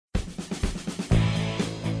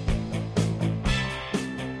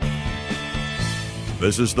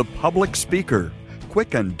This is the Public Speaker,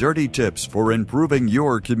 quick and dirty tips for improving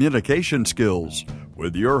your communication skills,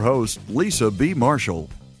 with your host, Lisa B. Marshall.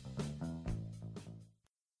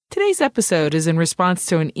 Today's episode is in response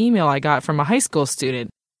to an email I got from a high school student.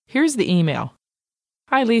 Here's the email.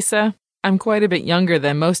 Hi, Lisa. I'm quite a bit younger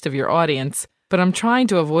than most of your audience, but I'm trying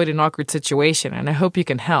to avoid an awkward situation, and I hope you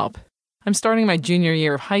can help. I'm starting my junior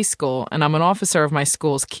year of high school, and I'm an officer of my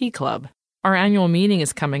school's Key Club. Our annual meeting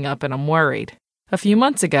is coming up, and I'm worried. A few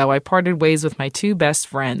months ago, I parted ways with my two best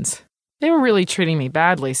friends. They were really treating me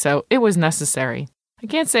badly, so it was necessary. I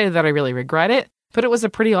can't say that I really regret it, but it was a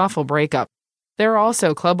pretty awful breakup. They're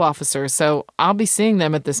also club officers, so I'll be seeing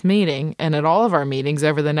them at this meeting and at all of our meetings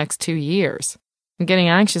over the next 2 years. I'm getting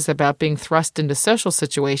anxious about being thrust into social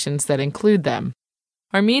situations that include them.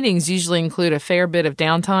 Our meetings usually include a fair bit of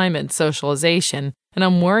downtime and socialization, and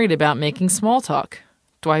I'm worried about making small talk.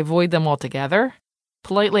 Do I avoid them altogether?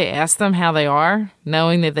 Politely ask them how they are,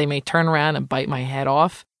 knowing that they may turn around and bite my head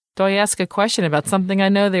off? Do I ask a question about something I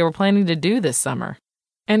know they were planning to do this summer?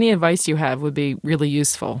 Any advice you have would be really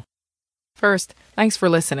useful. First, thanks for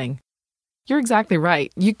listening. You're exactly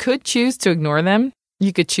right. You could choose to ignore them,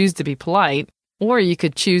 you could choose to be polite, or you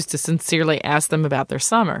could choose to sincerely ask them about their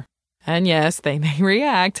summer. And yes, they may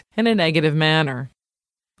react in a negative manner.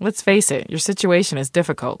 Let's face it, your situation is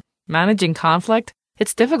difficult. Managing conflict,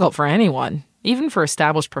 it's difficult for anyone, even for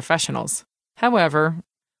established professionals. However,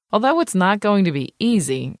 although it's not going to be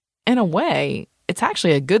easy, in a way, it's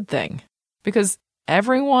actually a good thing. Because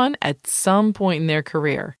everyone at some point in their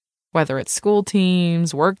career, whether it's school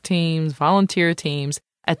teams, work teams, volunteer teams,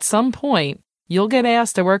 at some point, you'll get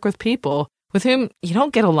asked to work with people with whom you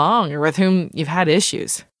don't get along or with whom you've had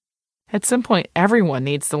issues. At some point, everyone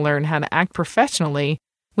needs to learn how to act professionally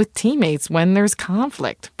with teammates when there's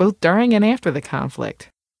conflict, both during and after the conflict.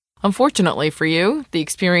 Unfortunately for you, the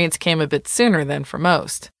experience came a bit sooner than for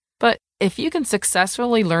most. But if you can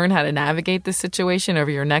successfully learn how to navigate this situation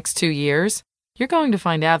over your next 2 years, you're going to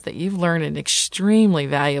find out that you've learned an extremely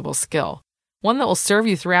valuable skill, one that will serve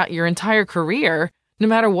you throughout your entire career, no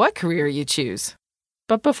matter what career you choose.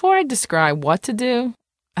 But before I describe what to do,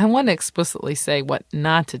 I want to explicitly say what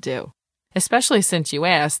not to do, especially since you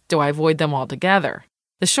asked, do I avoid them altogether?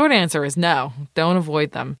 The short answer is no, don't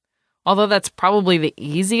avoid them. Although that's probably the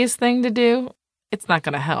easiest thing to do, it's not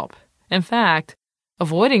going to help. In fact,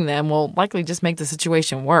 avoiding them will likely just make the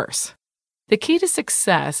situation worse. The key to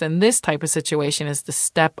success in this type of situation is to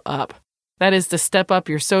step up. That is, to step up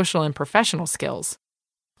your social and professional skills.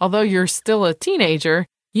 Although you're still a teenager,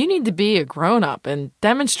 you need to be a grown-up and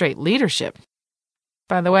demonstrate leadership.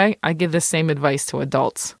 By the way, I give this same advice to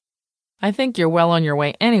adults. I think you're well on your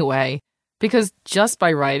way anyway, because just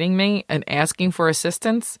by writing me and asking for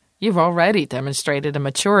assistance, you've already demonstrated a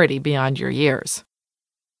maturity beyond your years.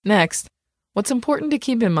 Next, what's important to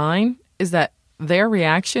keep in mind is that their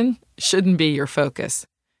reaction shouldn't be your focus.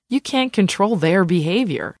 You can't control their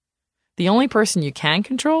behavior. The only person you can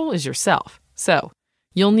control is yourself. So,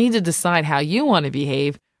 you'll need to decide how you want to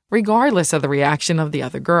behave regardless of the reaction of the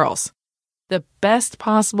other girls. The best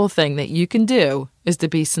possible thing that you can do is to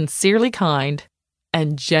be sincerely kind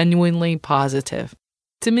and genuinely positive.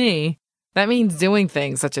 To me, that means doing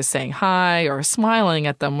things such as saying hi or smiling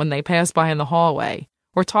at them when they pass by in the hallway,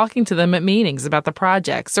 or talking to them at meetings about the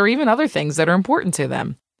projects or even other things that are important to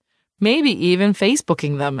them. Maybe even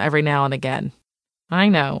Facebooking them every now and again. I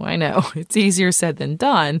know, it's easier said than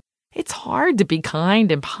done. It's hard to be kind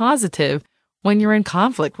and positive when you're in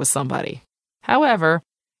conflict with somebody. However,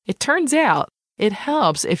 it turns out it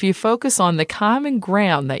helps if you focus on the common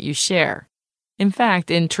ground that you share. In fact,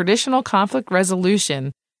 in traditional conflict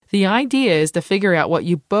resolution, the idea is to figure out what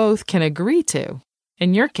you both can agree to.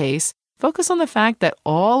 In your case, focus on the fact that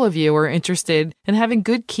all of you are interested in having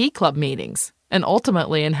good Key Club meetings and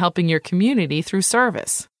ultimately in helping your community through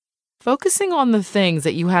service. Focusing on the things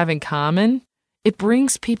that you have in common, it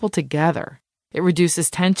brings people together. It reduces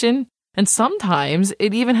tension, and sometimes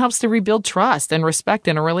it even helps to rebuild trust and respect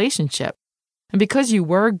in a relationship. And because you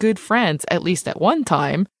were good friends, at least at one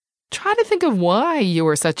time, try to think of why you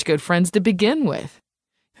were such good friends to begin with.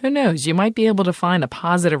 Who knows, you might be able to find a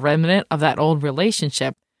positive remnant of that old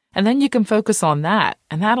relationship, and then you can focus on that,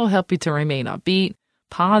 and that'll help you to remain upbeat,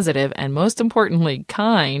 positive, and most importantly,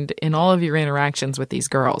 kind in all of your interactions with these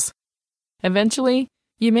girls. Eventually,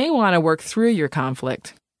 you may want to work through your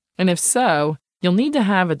conflict, and if so, you'll need to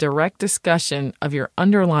have a direct discussion of your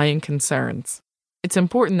underlying concerns. It's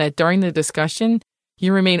important that during the discussion,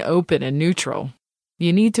 you remain open and neutral.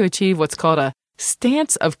 You need to achieve what's called a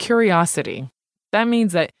stance of curiosity. That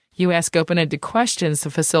means that you ask open-ended questions to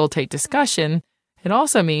facilitate discussion, It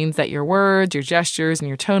also means that your words, your gestures, and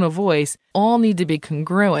your tone of voice all need to be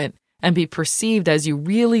congruent and be perceived as you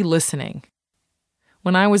really listening.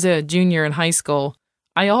 When I was a junior in high school,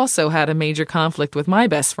 I also had a major conflict with my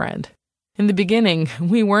best friend. In the beginning,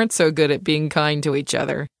 we weren't so good at being kind to each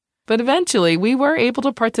other, but eventually we were able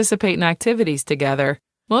to participate in activities together,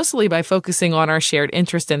 mostly by focusing on our shared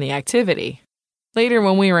interest in the activity. Later,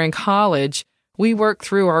 when we were in college, we worked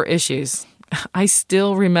through our issues. I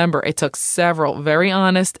still remember it took several very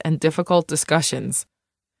honest and difficult discussions.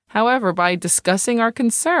 However, by discussing our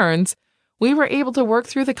concerns, we were able to work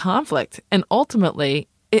through the conflict, and ultimately,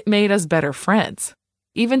 it made us better friends.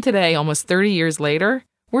 Even today, almost 30 years later,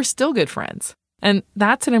 we're still good friends. And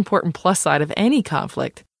that's an important plus side of any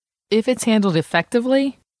conflict. If it's handled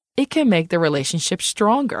effectively, it can make the relationship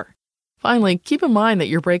stronger. Finally, keep in mind that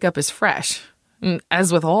your breakup is fresh. And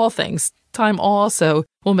as with all things, time also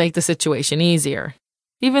will make the situation easier.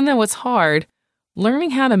 Even though it's hard,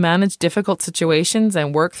 learning how to manage difficult situations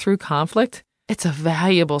and work through conflict, it's a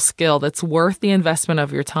valuable skill that's worth the investment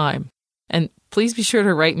of your time. And please be sure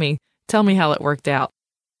to write me. Tell me how it worked out.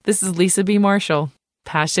 This is Lisa B. Marshall,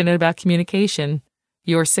 passionate about communication.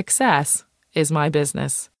 Your success is my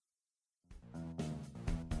business.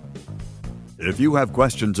 If you have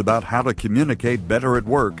questions about how to communicate better at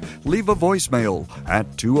work, leave a voicemail at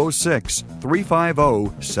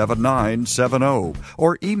 206-350-7970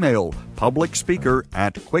 or email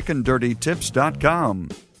publicspeaker@quickanddirtytips.com.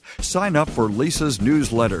 Sign up for Lisa's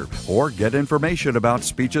newsletter or get information about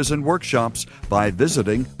speeches and workshops by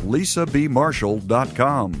visiting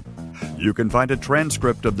lisabmarshall.com. You can find a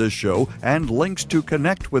transcript of this show and links to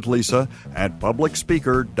connect with Lisa at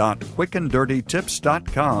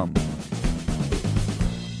publicspeaker.quickanddirtytips.com.